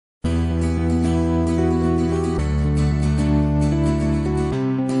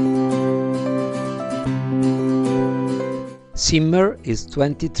Zimmer is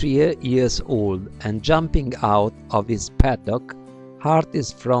 23 years old and jumping out of his paddock, hurt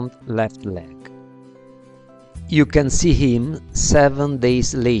his front left leg. You can see him 7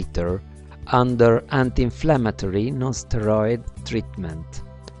 days later under anti-inflammatory non-steroid treatment.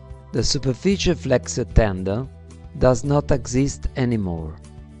 The superficial flexor tendon does not exist anymore.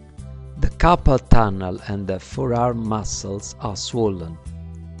 The carpal tunnel and the forearm muscles are swollen.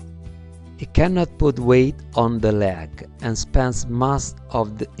 He cannot put weight on the leg and spends most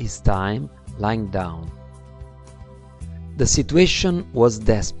of his time lying down. The situation was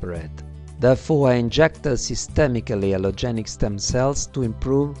desperate. Therefore, I injected systemically allogenic stem cells to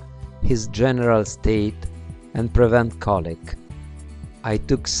improve his general state and prevent colic. I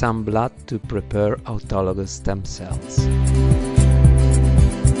took some blood to prepare autologous stem cells.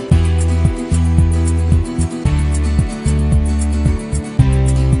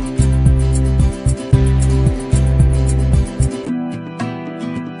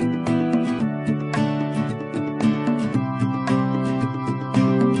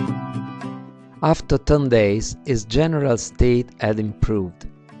 After 10 days, his general state had improved,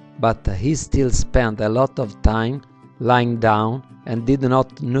 but he still spent a lot of time lying down and did not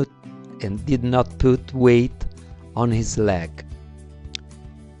put weight on his leg.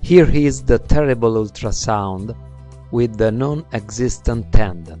 Here is the terrible ultrasound with the non-existent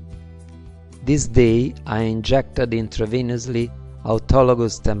tendon. This day I injected intravenously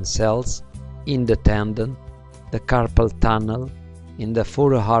autologous stem cells in the tendon, the carpal tunnel, in the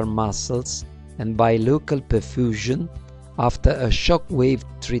forearm muscles, and by local perfusion after a shock wave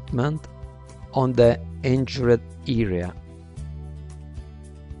treatment on the injured area.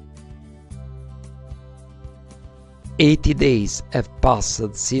 80 days have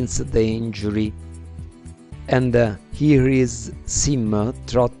passed since the injury, and here is Zimmer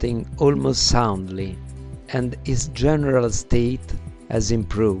trotting almost soundly, and his general state has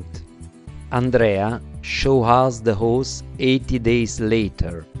improved. Andrea shows us the horse 80 days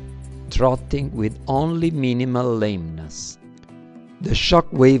later, trotting with only minimal lameness. The shock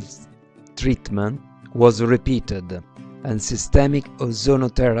wave treatment was repeated and systemic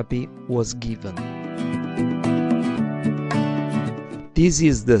ozonotherapy was given. This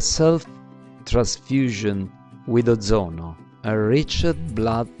is the self-transfusion with ozono, a rich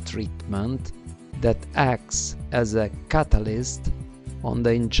blood treatment that acts as a catalyst on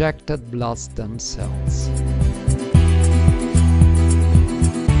the injected blood stem cells.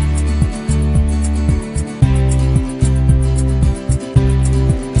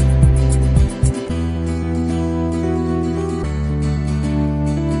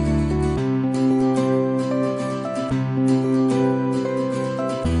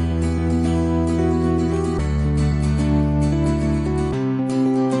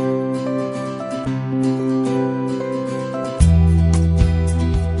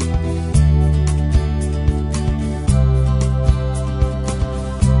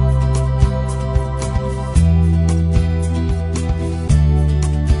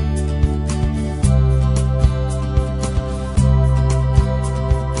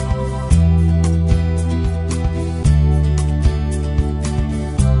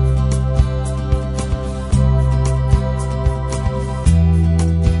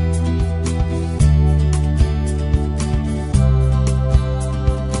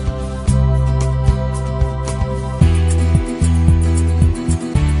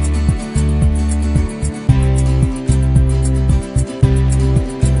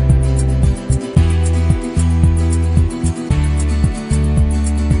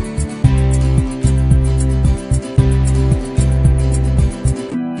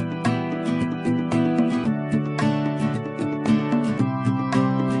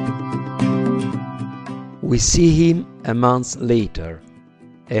 We see him a month later,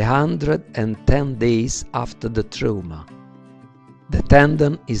 110 days after the trauma. The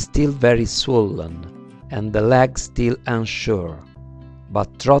tendon is still very swollen and the leg still unsure,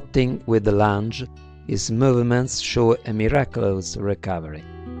 but trotting with the lunge, his movements show a miraculous recovery.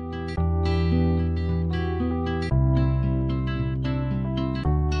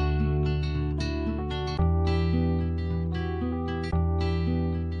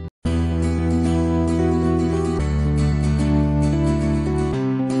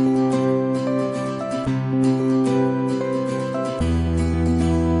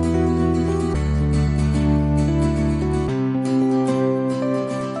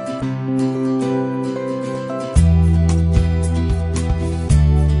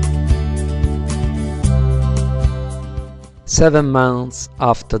 Seven months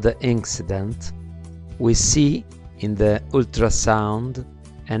after the incident, we see in the ultrasound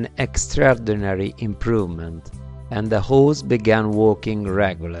an extraordinary improvement and the horse began walking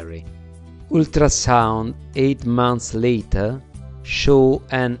regularly. Ultrasound 8 months later show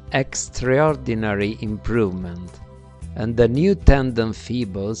an extraordinary improvement, and the new tendon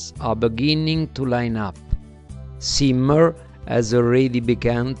fibers are beginning to line up. Simmer has already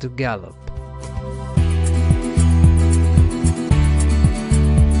begun to gallop.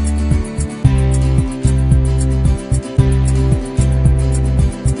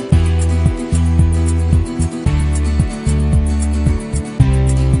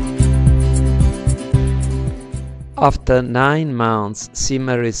 After 9 months,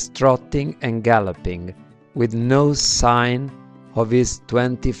 Simmer is trotting and galloping, with no sign of his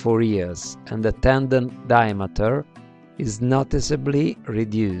 24 years, and the tendon diameter is noticeably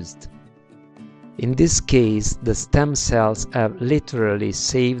reduced. In this case, the stem cells have literally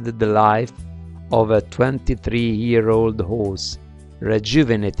saved the life of a 23-year-old horse,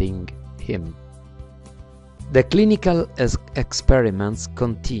 rejuvenating him. The clinical experiments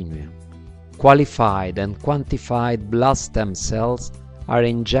continue. Qualified and quantified blood stem cells are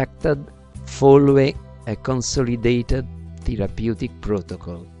injected following a consolidated therapeutic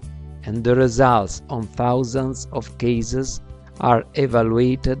protocol, and the results on thousands of cases are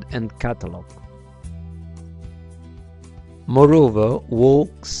evaluated and catalogued. Moreover,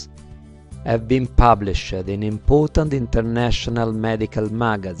 works have been published in important international medical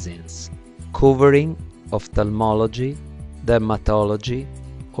magazines covering ophthalmology, dermatology,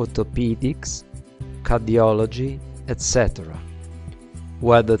 orthopedics, cardiology, etc.,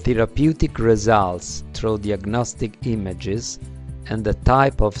 where the therapeutic results through diagnostic images and the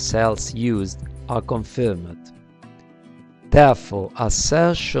type of cells used are confirmed. Therefore,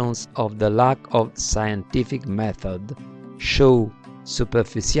 assertions of the lack of scientific method show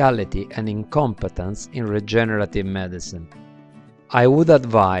superficiality and incompetence in regenerative medicine. I would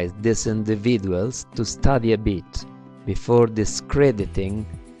advise these individuals to study a bit before discrediting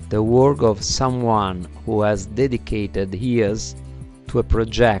the work of someone who has dedicated years to a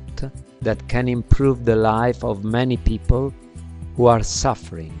project that can improve the life of many people who are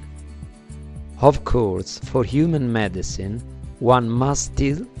suffering. Of course, for human medicine, one must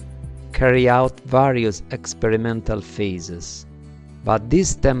still carry out various experimental phases, but this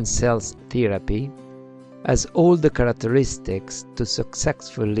stem cell therapy has all the characteristics to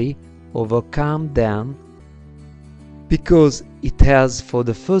successfully overcome them, because it has for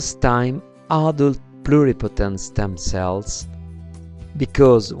the first time adult pluripotent stem cells,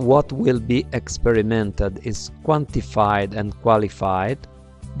 because what will be experimented is quantified and qualified,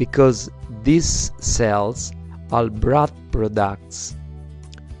 because these cells are blood products,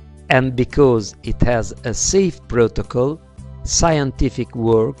 and because it has a safe protocol, scientific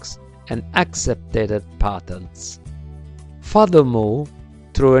works, and accepted patents. Furthermore,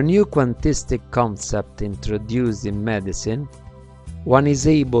 through a new quantistic concept introduced in medicine, one is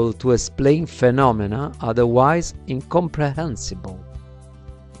able to explain phenomena otherwise incomprehensible,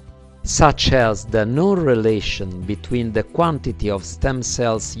 such as the non-relation between the quantity of stem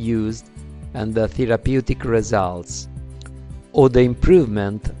cells used and the therapeutic results, or the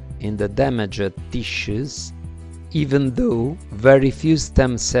improvement in the damaged tissues, even though very few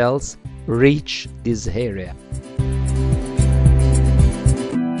stem cells reach this area.